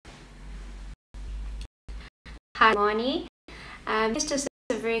Hi, Marnie. This is just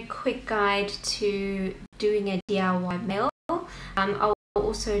a very quick guide to doing a DIY mail. I'll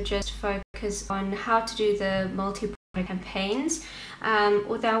also just focus on how to do the multi-product campaigns.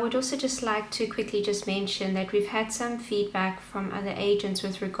 Although I would also just like to quickly just mention that we've had some feedback from other agents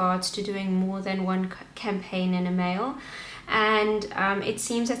with regards to doing more than one campaign in a mail. And it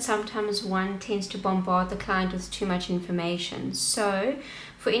seems that sometimes one tends to bombard the client with too much information. So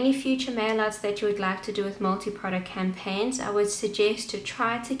for any future mail outs that you would like to do with multi-product campaigns, I would suggest to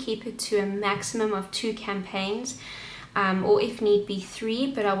try to keep it to a maximum of 2 campaigns, or if need be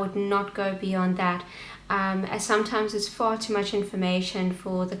 3, but I would not go beyond that, as sometimes it's far too much information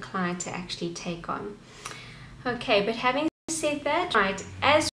for the client to actually take on. Okay, but having said that, right,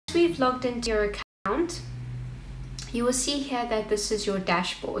 as we've logged into your account, you will see here that this is your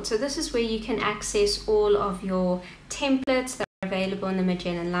dashboard. So this is where you can access all of your templates that are available in the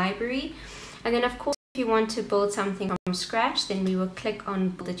Magellan library. And then of course, if you want to build something from scratch, then we will click on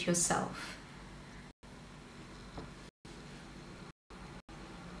build it yourself.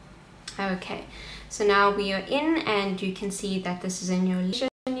 Okay, so now we are in, and you can see that this is in your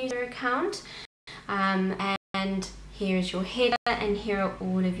user account. And here's your header, and here are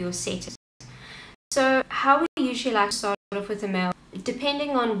all of your settings. So how we usually like to start off with a mail, depending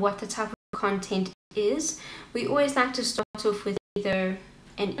on what the type of content is, we always like to start off with either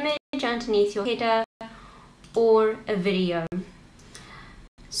an image underneath your header or a video.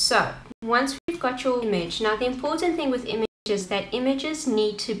 So once we've got your image, now the important thing with images is that images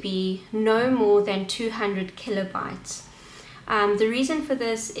need to be no more than 200 kilobytes. The reason for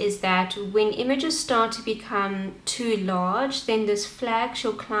this is that when images start to become too large, then this flags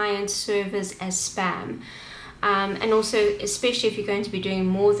your client's servers as spam. And also, especially if you're going to be doing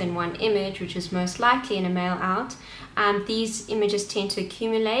more than one image, which is most likely in a mail out, these images tend to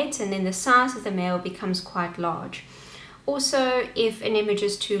accumulate, and then the size of the mail becomes quite large. Also, if an image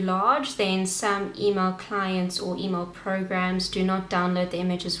is too large, then some email clients or email programs do not download the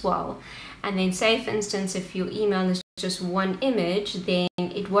image as well. And then say, for instance, if your email is just one image, then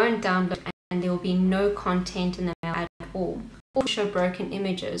it won't download and there will be no content in the mail at all, or show broken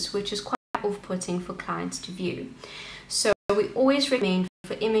images, which is quite off-putting for clients to view. So we always recommend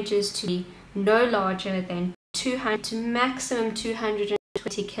for images to be no larger than 200 to maximum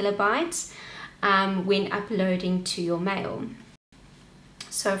 220 kilobytes when uploading to your mail.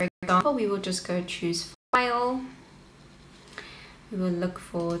 So for example, we will just go choose file, we will look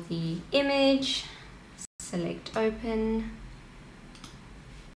for the image, select open,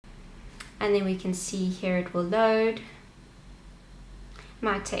 and then we can see here it will load.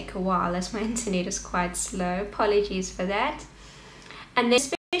 Might take a while as my internet is quite slow, apologies for that. And then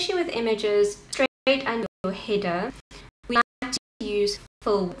especially with images, straight under your header, we like to use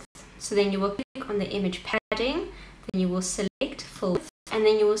full width. So then you will click on the image padding, then you will select full width, and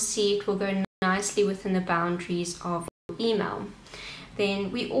then you will see it will go nicely within the boundaries of your email.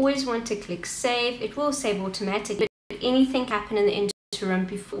 Then we always want to click save. It will save automatically, but anything can happen in the interim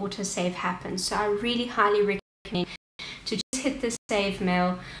before autosave happens. So I really highly recommend to just hit the save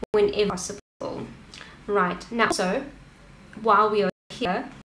mail whenever possible. Right, now so while we are here,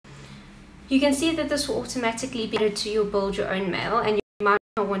 you can see that this will automatically be added to your build your own mail, and you might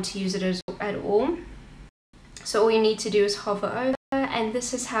not want to use it at all. So all you need to do is hover over, and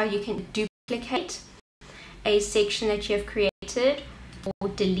this is how you can duplicate a section that you have created or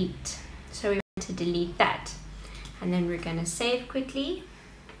delete. So we want to delete that, and then we're going to save quickly.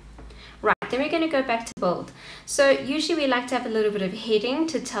 Right, then we're going to go back to build. So usually we like to have a little bit of heading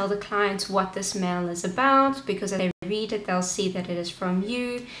to tell the clients what this mail is about, because if they read it, they'll see that it is from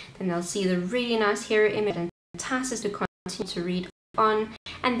you, then they'll see the really nice hero image and entices to continue to read on,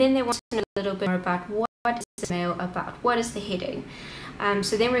 and then they want to know a little bit more about what is this mail about, what is the heading.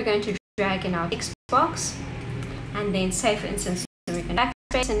 So then we're going to drag in our text box, and then say, for instance, we're going to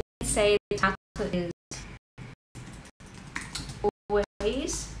backspace and say the title is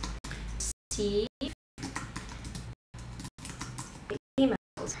always see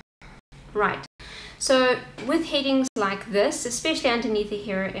emails. Right, so with headings like this, especially underneath the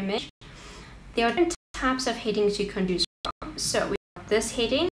hero image, there are different types of headings you can choose from. So we have this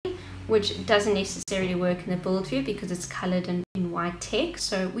heading, which doesn't necessarily work in the build view because it's colored in white text,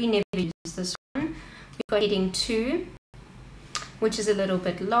 so we never use this one. We've got heading 2, which is a little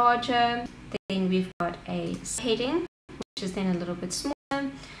bit larger. Then we've got a heading, which is then a little bit smaller.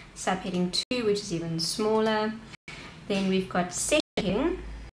 Subheading 2, which is even smaller. Then we've got section,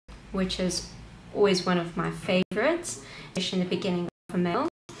 which is always one of my favorites, especially in the beginning of a mail.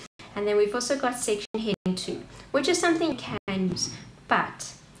 And then we've also got section heading 2, which is something you can use,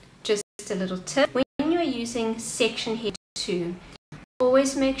 but just a little tip, when you're using section heading 2,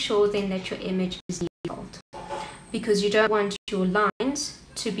 always make sure then that your image is default, because you don't want your lines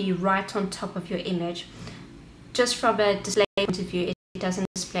to be right on top of your image. Just from a display point of view, it doesn't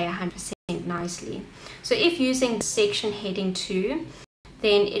display 100% nicely. So if using section heading 2,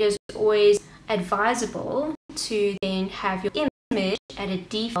 then it is always advisable to then have your image at a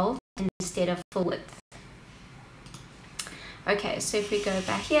default instead of full width. Okay, so if we go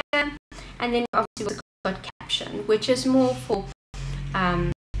back here, and then obviously we've got caption, which is more for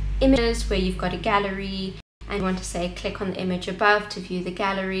images where you've got a gallery and you want to say click on the image above to view the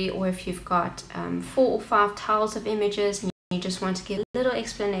gallery, or if you've got 4 or 5 tiles of images and you just want to give a little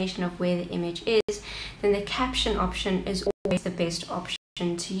explanation of where the image is, then the caption option is always the best option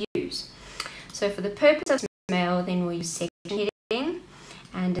to use. So for the purpose of mail, then we'll use section heading,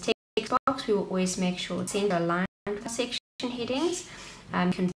 and the text box we will always make sure it's in aligned with the section headings.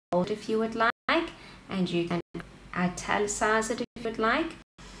 You can fold if you would like, and you can italicize it if you would like,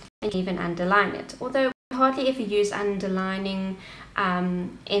 and even underline it. Although we hardly ever use underlining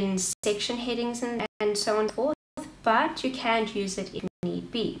in section headings and so on and forth, but you can use it if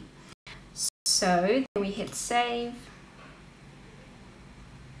need be. So then we hit save,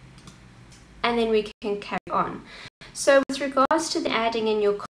 and then we can carry on. So with regards to the adding in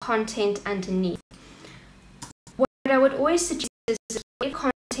your content underneath, what I would always suggest is if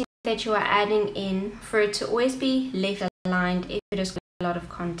content that you are adding in, for it to always be left aligned if it is a lot of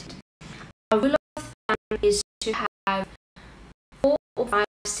content. A rule of thumb is to have 4 or 5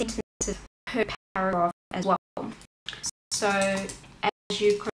 sentences per paragraph as well. So as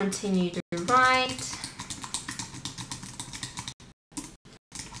you continue to write,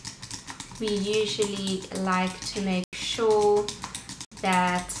 we usually like to make sure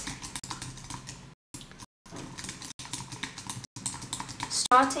that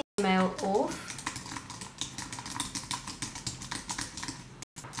starting the mail off,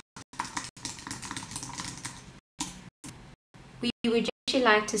 we would usually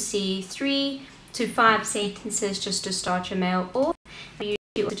like to see 3 to 5 sentences just to start your mail off. We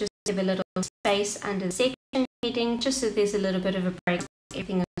usually also just give a little space under the section heading, just so there's a little bit of a break.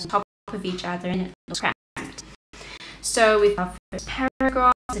 Everything is on top of each other and it looks cracked. So with our first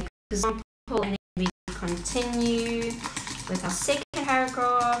paragraph as an example, and then we continue with our second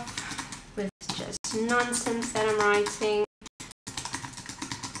paragraph with just nonsense that I'm writing,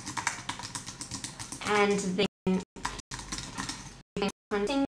 and then we can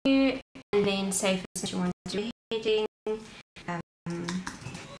continue, and then say for instance you want to do a heading, and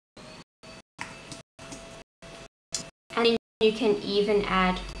then you can even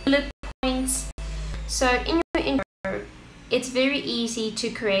add bullet points. So in your intro, it's very easy to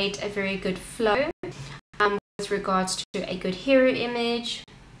create a very good flow with regards to a good hero image,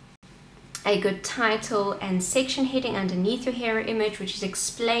 a good title and section heading underneath your hero image, which is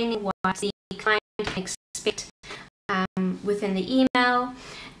explaining what the client can expect within the email.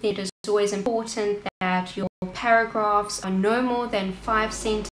 It is always important that your paragraphs are no more than 5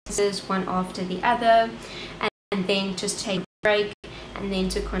 sentences, one after the other, and then just take a break and then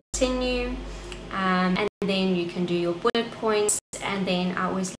to continue, and then you can do your bullet points, and then I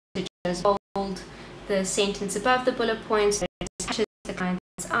always like to just bold the sentence above the bullet points so it catches the client's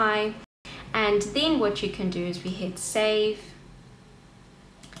eye. And then what you can do is we hit save,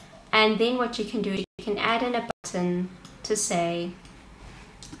 and then what you can do is you can add in a button to say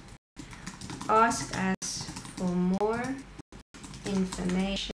ask us for more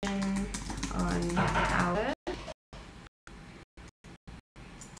information on our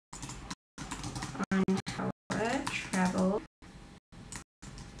travel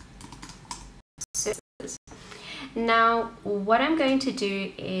services. Now what I'm going to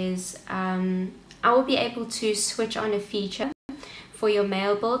do is I will be able to switch on a feature for your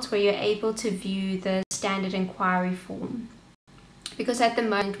mail builds where you're able to view the standard inquiry form, because at the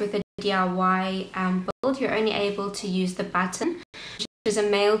moment with a DIY build you're only able to use the button, which is a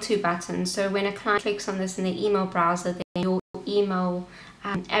mail to button. So when a client clicks on this in the email browser, then your email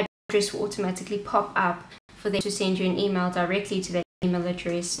address will automatically pop up for them to send you an email directly to their email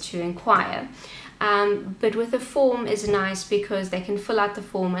address to inquire. But with a form is nice because they can fill out the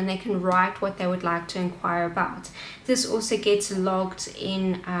form and they can write what they would like to inquire about. This also gets logged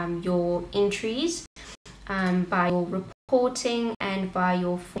in your entries by your reporting and by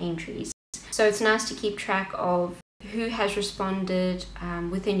your form entries. So it's nice to keep track of who has responded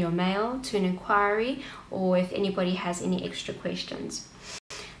within your mail to an inquiry, or if anybody has any extra questions.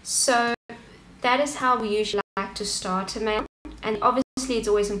 So that is how we usually like to start a mail. And obviously it's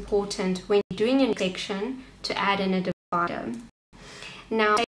always important when you're doing your section to add in a divider.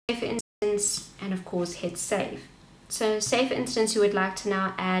 Now, say for instance, and of course hit save. So say for instance you would like to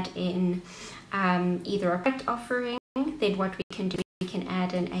now add in either a product offering, then what we can do, we can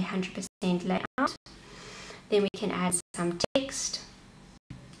add in 100% layout, then we can add some text,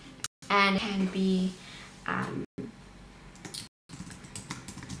 and it can be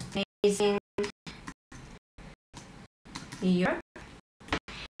amazing Europe.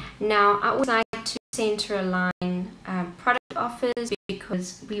 Now I would like to center align product offers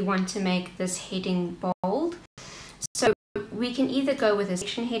because we want to make this heading bold. So we can either go with a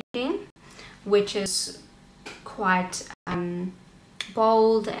section heading, which is quite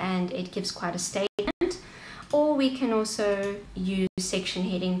bold and it gives quite a statement, or we can also use section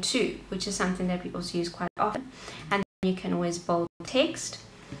heading 2, which is something that we also use quite often, and then you can always bold text,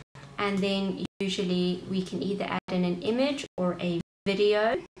 and then usually we can either add in an image or a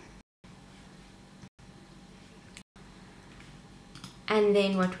video, and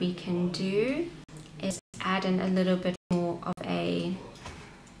then what we can do is add in a little bit more of a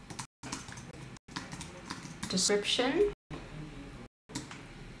description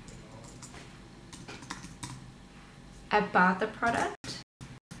about the product.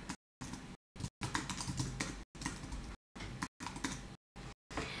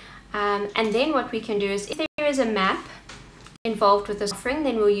 And then what we can do is, if there is a map involved with this offering,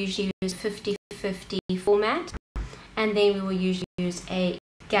 then we'll usually use 50/50 format, and then we will usually use a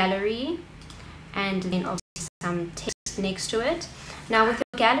gallery and then obviously some text next to it. Now with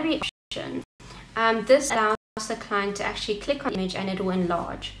the gallery option, this allows the client to actually click on the image and it will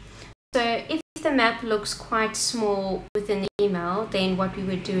enlarge. So if the map looks quite small within the email, then what we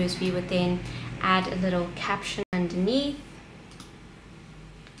would do is we would then add a little caption underneath,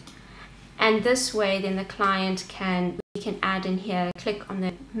 and this way then the client we can add in here, click on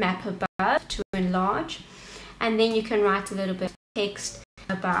the map above to enlarge, and then you can write a little bit of text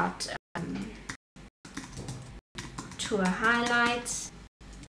about tour highlights,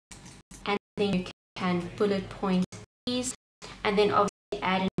 and then you can bullet point these, and then obviously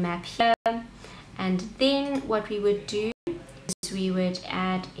add a map here, and then what we would do is we would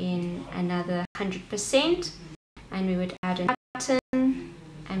add in another 100%, and we would add a button,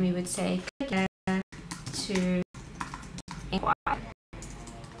 and we would say click here to inquire.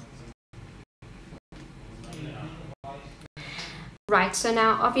 Right, so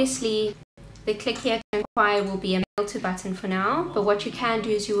now obviously the click here to inquire will be a mail to button for now, but what you can do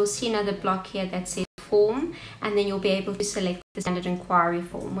is you will see another block here that says form, and then you'll be able to select the standard inquiry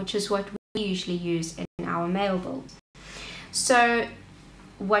form, which is what we usually use in our mail build. So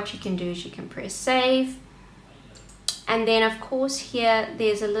what you can do is you can press save, and then of course here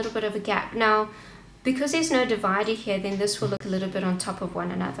there's a little bit of a gap. Now because there's no divider here, then this will look a little bit on top of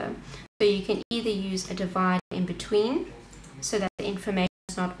one another. So you can either use a divider in between so that the information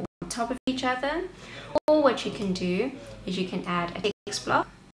is not all on top of each other, or what you can do is you can add a text block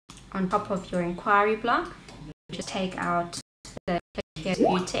on top of your inquiry block. Just take out the click here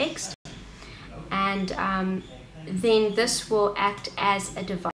view text, and then this will act as a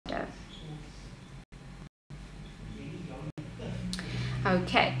divider.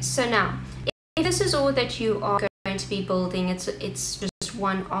 Okay, so now if this is all that you are going to be building, it's just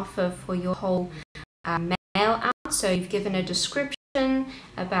one offer for your whole mail out. So you've given a description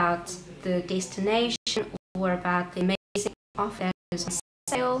about the destination or about the amazing offer that is on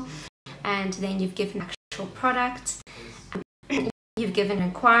sale, and then you've given actual product. You've given an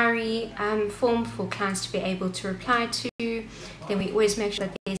inquiry form for clients to be able to reply to. Then we always make sure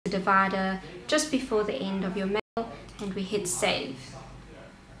that there's a divider just before the end of your mail, and we hit save.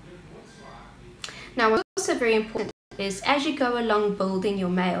 Now what's also very important is, as you go along building your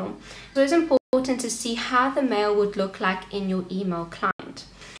mail, it's important to see how the mail would look like in your email client.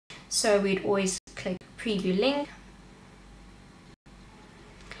 So we'd always click preview link,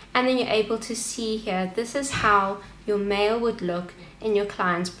 and then you're able to see here, this is how your mail would look in your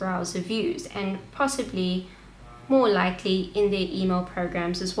client's browser views, and possibly more likely in their email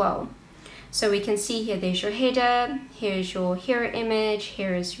programs as well. So we can see here, there's your header, here's your hero image,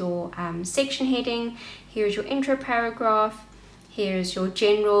 here is your section heading, here's your intro paragraph, here's your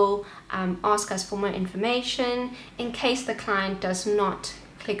general ask us for more information in case the client does not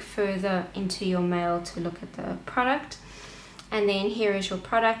click further into your mail to look at the product. And then here is your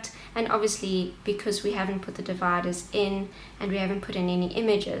product, and obviously because we haven't put the dividers in and we haven't put in any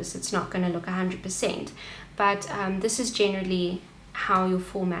images, it's not going to look 100%, but this is generally how your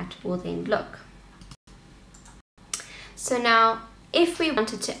format will then look. So now if we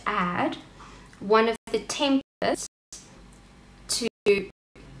wanted to add one of the templates to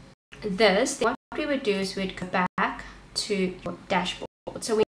this, then what we would do is we'd go back to your dashboard.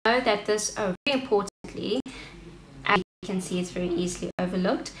 So we that this, very importantly, as you can see it's very easily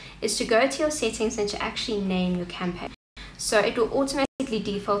overlooked, is to go to your settings and to actually name your campaign. So it will automatically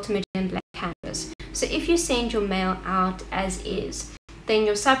default to Magellan Blank Canvas. So if you send your mail out as is, then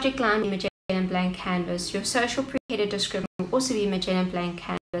your subject line will be Magellan Blank Canvas, your social pre-header description will also be Magellan Blank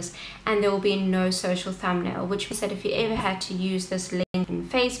Canvas, and there will be no social thumbnail, which means that if you ever had to use this link in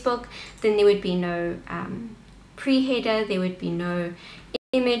Facebook, then there would be no pre-header, there would be no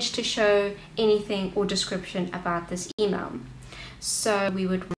image to show anything or description about this email. So we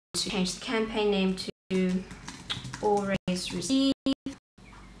would want to change the campaign name to Always Receive.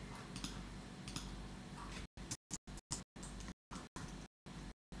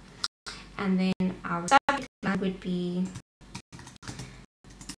 And then our subject line would be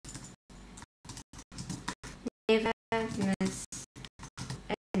Never Miss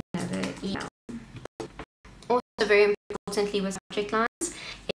Another Email. Also very importantly with subject lines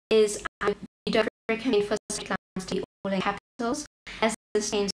is we don't recommend for subject lines to be all in capitals, as this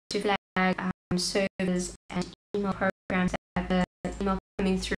tends to flag servers and email programs that the email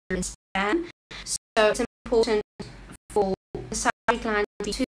coming through is spam. So it's important for the subject line to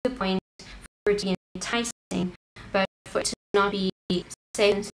be to the point, for it to be enticing, but for it to not be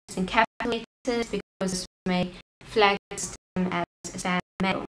saved in capital letters, because this may flag them as a spam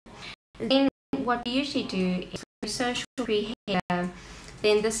mail. Then what we usually do is for social pre-header,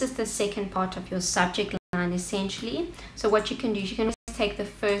 then this is the second part of your subject line essentially. So what you can do is you can take the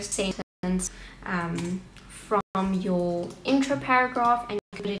first sentence from your intro paragraph and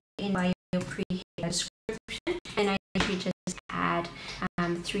you put it in by your pre-header description, and I usually just add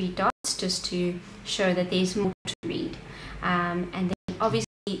 3 dots just to show that there's more to read. And then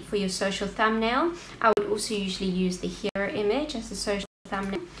obviously for your social thumbnail, I would also usually use the hero image as the social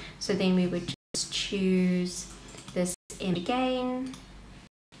thumbnail. So then we would just choose this image again.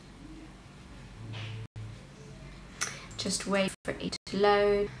 Just wait for it to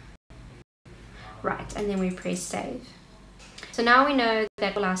load. Right, and then we press save. So now we know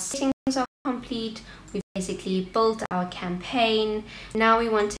that all our settings are complete. We've basically built our campaign. Now we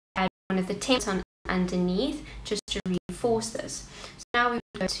want to add one of the templates on underneath just to reinforce this. So now we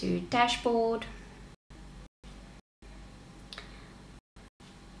go to dashboard.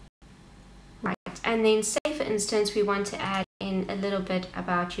 Right, and then say for instance we want to add in a little bit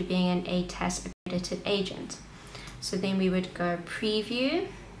about you being an ATAS accredited agent. So then we would go preview,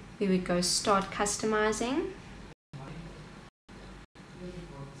 we would go start customizing.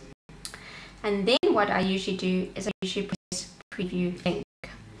 And then what I usually do is I usually press preview link.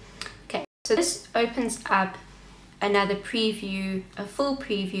 Okay, so this opens up another preview, a full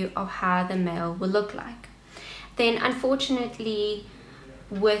preview of how the mail will look like. Then unfortunately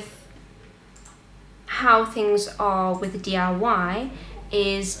with how things are with the DIY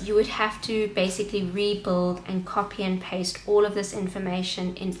is you would have to basically rebuild and copy and paste all of this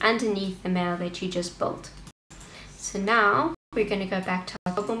information in underneath the mail that you just built. So now we're going to go back to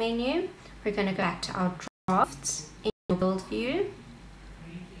our toggle menu. We're going to go back to our drafts in your build view.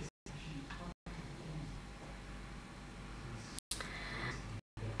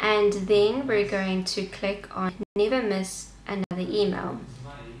 And then we're going to click on never miss another email,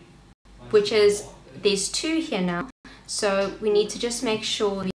 which is, there's 2 here now. So we need to just make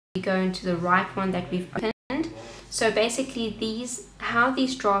sure we go into the right one that we've opened. So basically how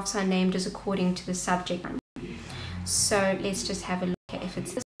these drafts are named is according to the subject line. So let's just have a look at if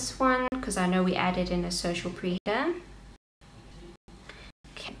it's this one, because I know we added in a social pre-header.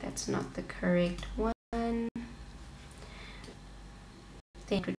 Okay, that's not the correct one. Then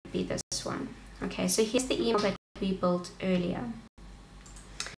it would be this one. Okay, so here's the email that we built earlier.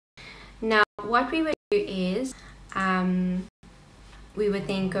 Now what we would do is we would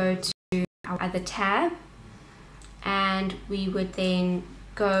then go to our other tab and we would then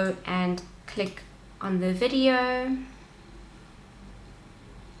go and click on the video.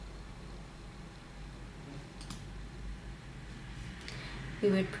 We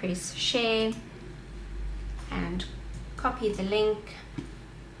would press share and copy the link.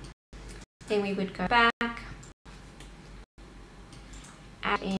 Then we would go back,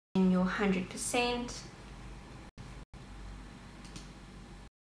 add in your 100%.